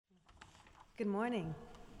Good morning.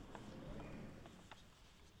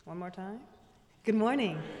 One more time. Good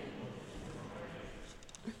morning.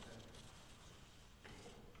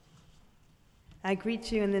 I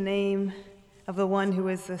greet you in the name of the one who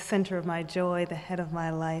is the center of my joy, the head of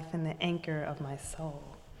my life, and the anchor of my soul.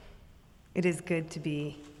 It is good to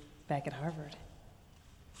be back at Harvard.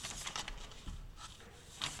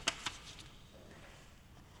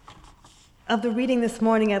 Of the reading this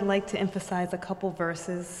morning, I'd like to emphasize a couple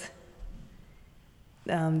verses.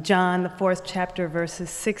 John, the 4th chapter, verses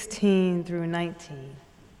 16 through 19.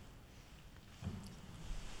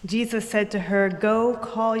 Jesus said to her, "Go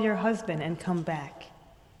call your husband and come back."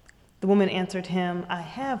 The woman answered him, "I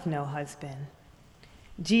have no husband."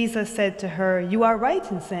 Jesus said to her, "You are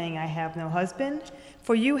right in saying, 'I have no husband,'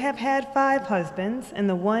 for you have had 5 husbands, and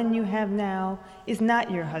the one you have now is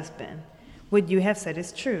not your husband. What you have said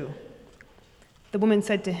is true." The woman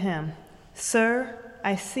said to him, "Sir,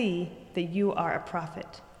 I see that you are a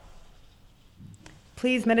prophet."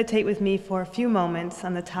 Please meditate with me for a few moments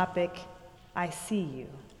on the topic, I see you.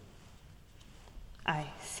 I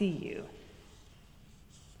see you.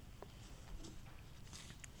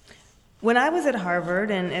 When I was at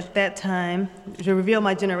Harvard, and at that time, to reveal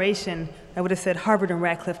my generation, I would have said Harvard and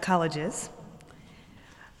Radcliffe colleges.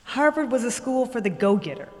 Harvard was a school for the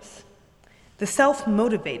go-getters, the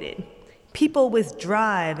self-motivated, people with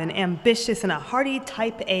drive and ambitious and a hearty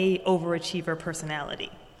type A overachiever personality.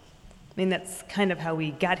 I mean, that's kind of how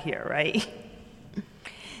we got here, right?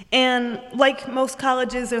 And like most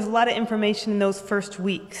colleges, there's a lot of information in those first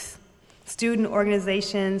weeks. Student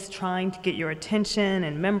organizations trying to get your attention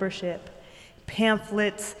and membership,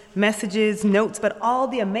 pamphlets, messages, notes, but all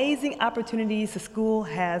the amazing opportunities the school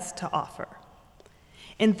has to offer.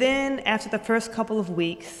 And then after the first couple of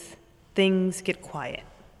weeks, things get quiet.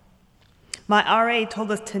 My RA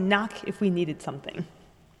told us to knock if we needed something.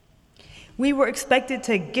 We were expected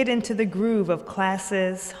to get into the groove of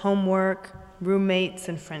classes, homework, roommates,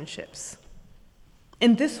 and friendships.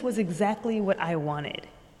 And this was exactly what I wanted.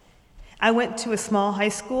 I went to a small high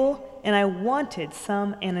school, and I wanted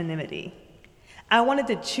some anonymity. I wanted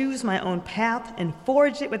to choose my own path and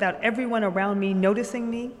forge it without everyone around me noticing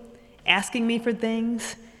me, asking me for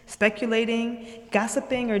things, speculating,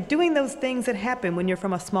 gossiping, or doing those things that happen when you're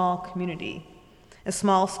from a small community, a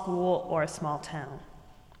small school, or a small town.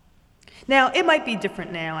 Now, it might be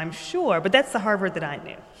different now, I'm sure, but that's the Harvard that I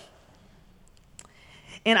knew.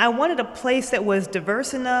 And I wanted a place that was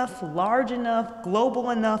diverse enough, large enough, global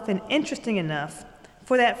enough, and interesting enough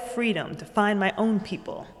for that freedom to find my own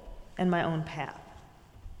people and my own path.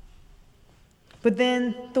 But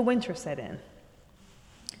then the winter set in.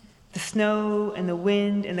 The snow and the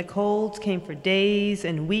wind and the colds came for days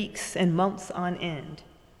and weeks and months on end.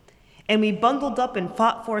 And we bundled up and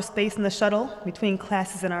fought for a space in the shuttle between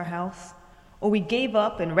classes in our house, or we gave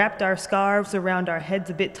up and wrapped our scarves around our heads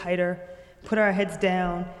a bit tighter, put our heads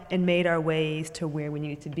down, and made our ways to where we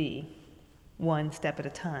needed to be, one step at a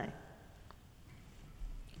time.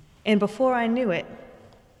 And before I knew it,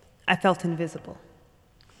 I felt invisible.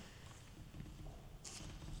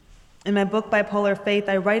 In my book, Bipolar Faith,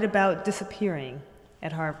 I write about disappearing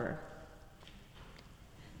at Harvard.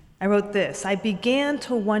 I wrote this: I began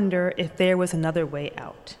to wonder if there was another way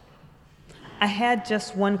out. I had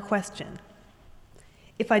just one question.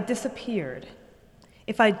 If I disappeared,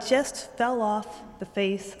 if I just fell off the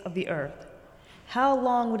face of the earth, how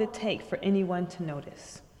long would it take for anyone to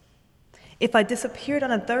notice? If I disappeared on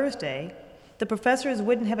a Thursday, the professors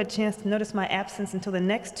wouldn't have a chance to notice my absence until the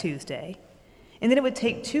next Tuesday, and then it would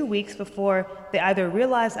take 2 weeks before they either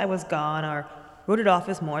realized I was gone or wrote it off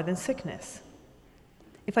as more than sickness.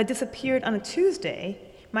 If I disappeared on a Tuesday,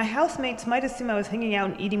 my housemates might assume I was hanging out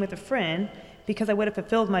and eating with a friend because I would have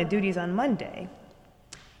fulfilled my duties on Monday.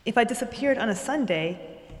 If I disappeared on a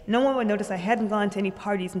Sunday, no one would notice I hadn't gone to any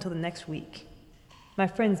parties until the next week. My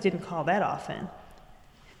friends didn't call that often.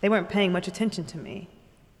 They weren't paying much attention to me.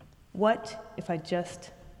 What if I just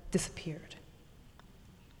disappeared?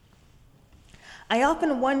 I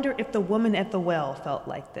often wonder if the woman at the well felt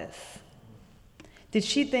like this. Did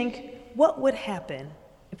she think, what would happen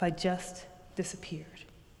if I just disappeared?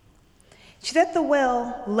 She's at the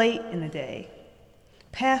well late in the day,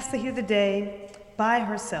 past the heat of the day, by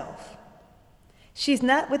herself. She's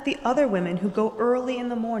not with the other women who go early in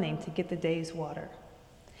the morning to get the day's water.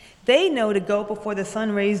 They know to go before the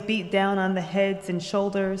sun rays beat down on the heads and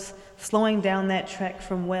shoulders, slowing down that trek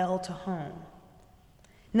from well to home.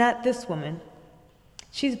 Not this woman.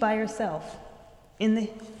 She's by herself,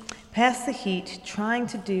 past the heat, trying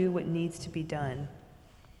to do what needs to be done.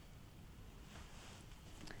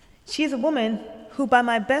 She is a woman who, by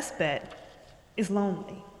my best bet, is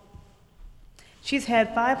lonely. She's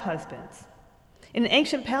had 5 husbands. In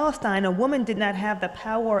ancient Palestine, a woman did not have the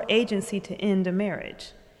power or agency to end a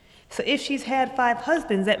marriage. So if she's had 5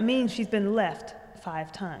 husbands, that means she's been left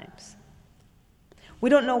 5 times. We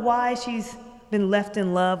don't know why she's been left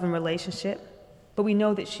in love and relationship, but we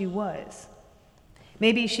know that she was.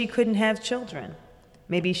 Maybe she couldn't have children.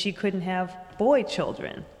 Maybe she couldn't have boy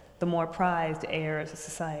children, the more prized heirs of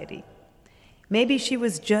society. Maybe she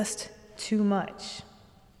was just too much.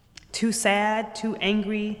 Too sad, too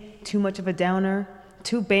angry, too much of a downer,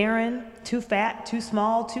 too barren, too fat, too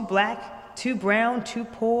small, too black, too brown, too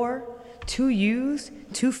poor, too used,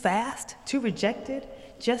 too fast, too rejected,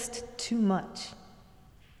 just too much.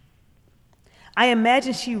 I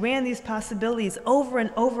imagine she ran these possibilities over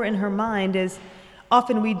and over in her mind, as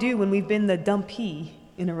often we do when we've been the dumpee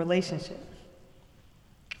in a relationship.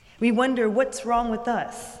 We wonder what's wrong with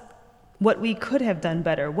us, what we could have done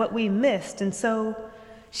better, what we missed, and so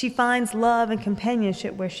she finds love and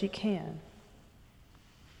companionship where she can.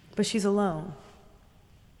 But she's alone.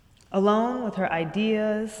 Alone with her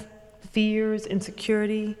ideas, fears,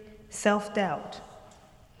 insecurity, self-doubt,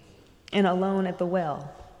 and alone at the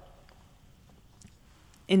well.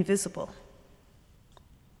 Invisible.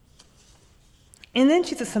 And then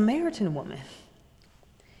she's a Samaritan woman.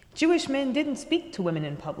 Jewish men didn't speak to women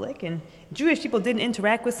in public, and Jewish people didn't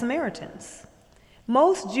interact with Samaritans.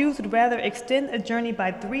 Most Jews would rather extend a journey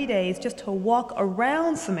by 3 days just to walk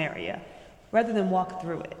around Samaria rather than walk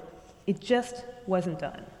through it. It just wasn't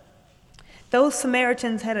done. Those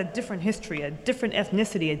Samaritans had a different history, a different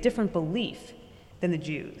ethnicity, a different belief than the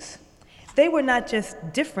Jews. They were not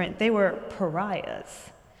just different, they were pariahs.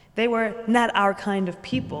 They were not our kind of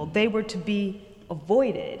people. They were to be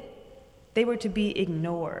avoided. They were to be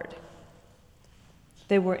ignored.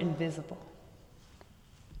 They were invisible.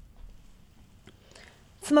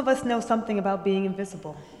 Some of us know something about being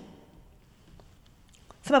invisible.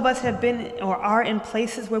 Some of us have been or are in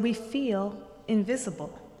places where we feel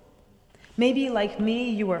invisible. Maybe, like me,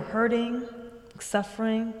 you were hurting,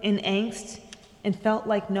 suffering, in angst, and felt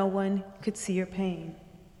like no one could see your pain.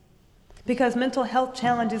 Because mental health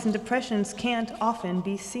challenges and depressions can't often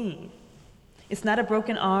be seen. It's not a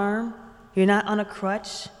broken arm, you're not on a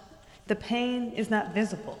crutch, the pain is not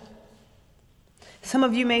visible. Some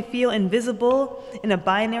of you may feel invisible in a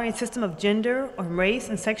binary system of gender or race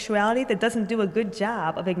and sexuality that doesn't do a good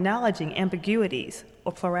job of acknowledging ambiguities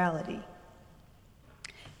or plurality.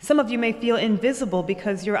 Some of you may feel invisible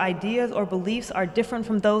because your ideas or beliefs are different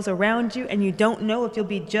from those around you, and you don't know if you'll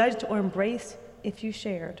be judged or embraced if you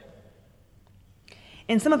shared.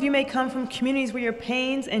 And some of you may come from communities where your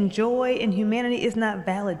pains and joy and humanity is not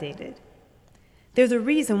validated. There's a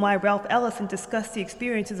reason why Ralph Ellison discussed the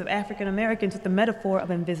experiences of African Americans with the metaphor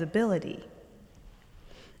of invisibility.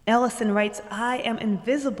 Ellison writes, "I am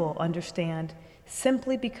invisible, understand,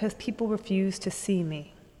 simply because people refuse to see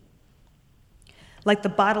me." Like the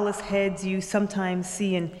bodiless heads you sometimes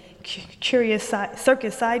see in curious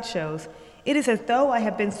circus sideshows, it is as though I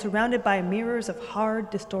have been surrounded by mirrors of hard,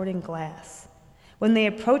 distorting glass. When they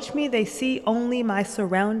approach me, they see only my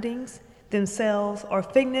surroundings, themselves, or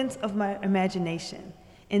figments of my imagination.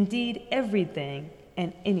 Indeed, everything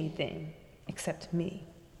and anything except me.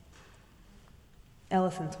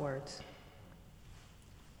 Ellison's words.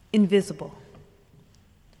 Invisible,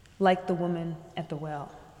 like the woman at the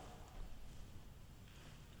well.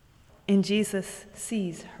 And Jesus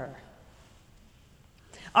sees her.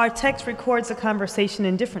 Our text records a conversation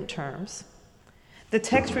in different terms. The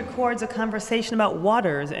text records a conversation about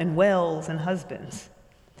waters and wells and husbands.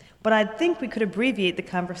 But I think we could abbreviate the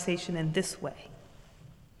conversation in this way.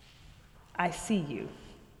 I see you.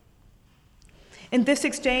 In this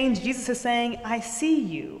exchange, Jesus is saying, I see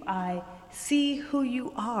you. I see who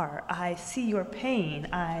you are. I see your pain.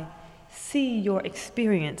 I see your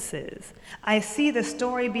experiences. I see the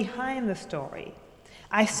story behind the story.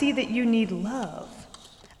 I see that you need love.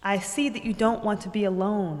 I see that you don't want to be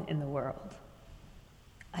alone in the world.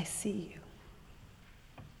 I see you.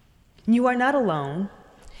 You are not alone.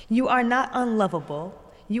 You are not unlovable.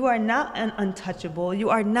 You are not untouchable. You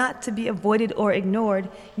are not to be avoided or ignored.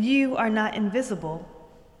 You are not invisible.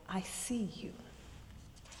 I see you.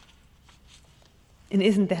 And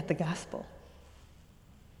isn't that the gospel?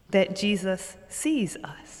 That Jesus sees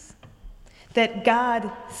us. That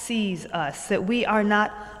God sees us. That we are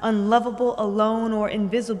not unlovable, alone, or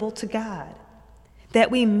invisible to God.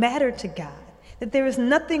 That we matter to God. That there is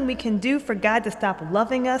nothing we can do for God to stop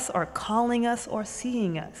loving us or calling us or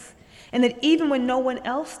seeing us. And that even when no one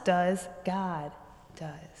else does, God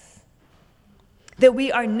does. That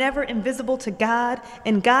we are never invisible to God,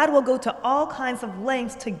 and God will go to all kinds of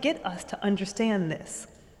lengths to get us to understand this.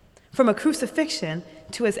 From a crucifixion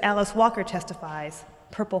to, as Alice Walker testifies,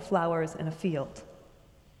 purple flowers in a field.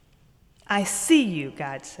 I see you,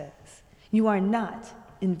 God says. You are not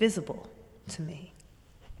invisible to me.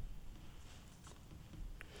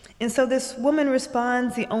 And so this woman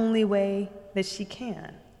responds the only way that she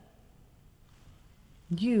can.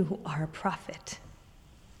 You are a prophet.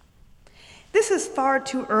 This is far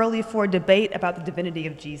too early for a debate about the divinity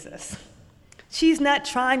of Jesus. She's not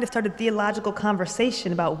trying to start a theological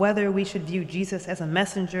conversation about whether we should view Jesus as a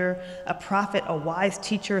messenger, a prophet, a wise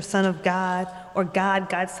teacher, son of God, or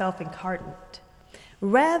God's self-incarnate.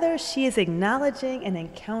 Rather, she is acknowledging an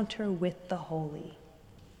encounter with the holy.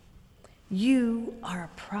 You are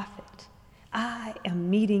a prophet. I am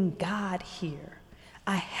meeting God here.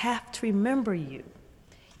 I have to remember you.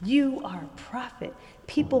 You are a prophet.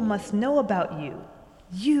 People must know about you.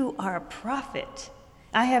 You are a prophet.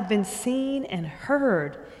 I have been seen and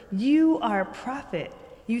heard. You are a prophet.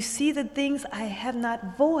 You see the things I have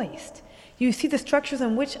not voiced. You see the structures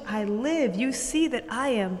in which I live. You see that I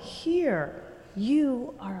am here.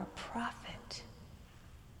 You are a prophet.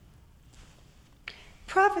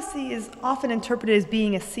 Prophecy is often interpreted as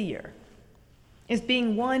being a seer, as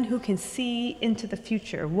being one who can see into the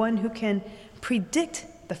future, one who can predict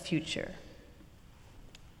the future.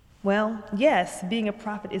 Well, yes, being a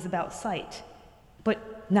prophet is about sight,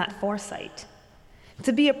 but not foresight.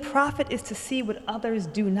 To be a prophet is to see what others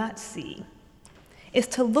do not see. It's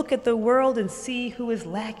to look at the world and see who is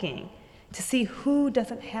lacking, to see who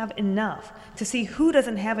doesn't have enough, to see who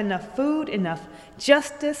doesn't have enough food, enough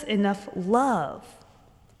justice, enough love.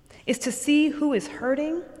 It's to see who is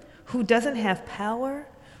hurting, who doesn't have power,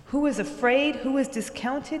 who is afraid, who is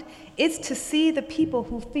discounted. It's to see the people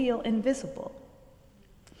who feel invisible.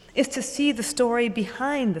 It's to see the story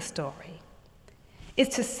behind the story.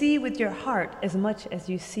 It's to see with your heart as much as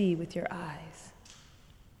you see with your eyes.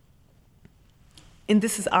 And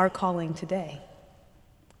this is our calling today,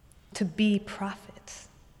 to be prophets,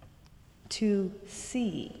 to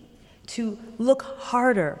see, to look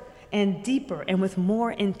harder and deeper and with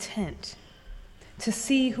more intent, to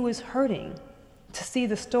see who is hurting, to see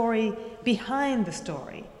the story behind the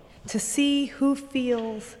story, to see who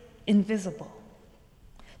feels invisible,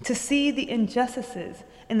 to see the injustices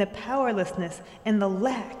and the powerlessness and the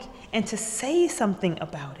lack, and to say something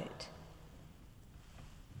about it.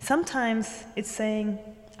 Sometimes it's saying,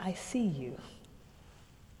 I see you.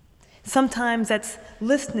 Sometimes that's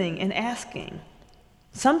listening and asking.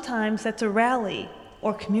 Sometimes that's a rally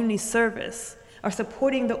or community service or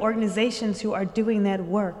supporting the organizations who are doing that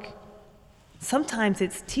work. Sometimes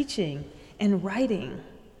it's teaching and writing.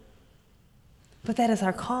 But that is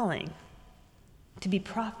our calling, to be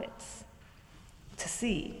prophets, to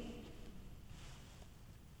see.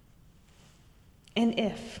 And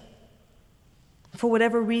if, for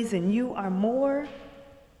whatever reason, you are more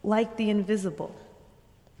like the invisible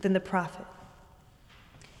than the prophet,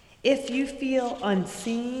 if you feel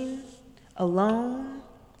unseen, alone,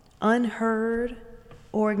 unheard,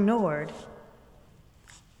 or ignored,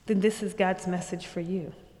 then this is God's message for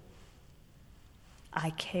you. I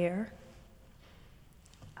care.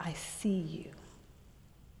 I see you.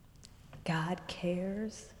 God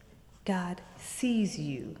cares. God sees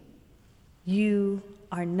you. You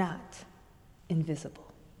are not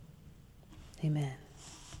invisible. Amen.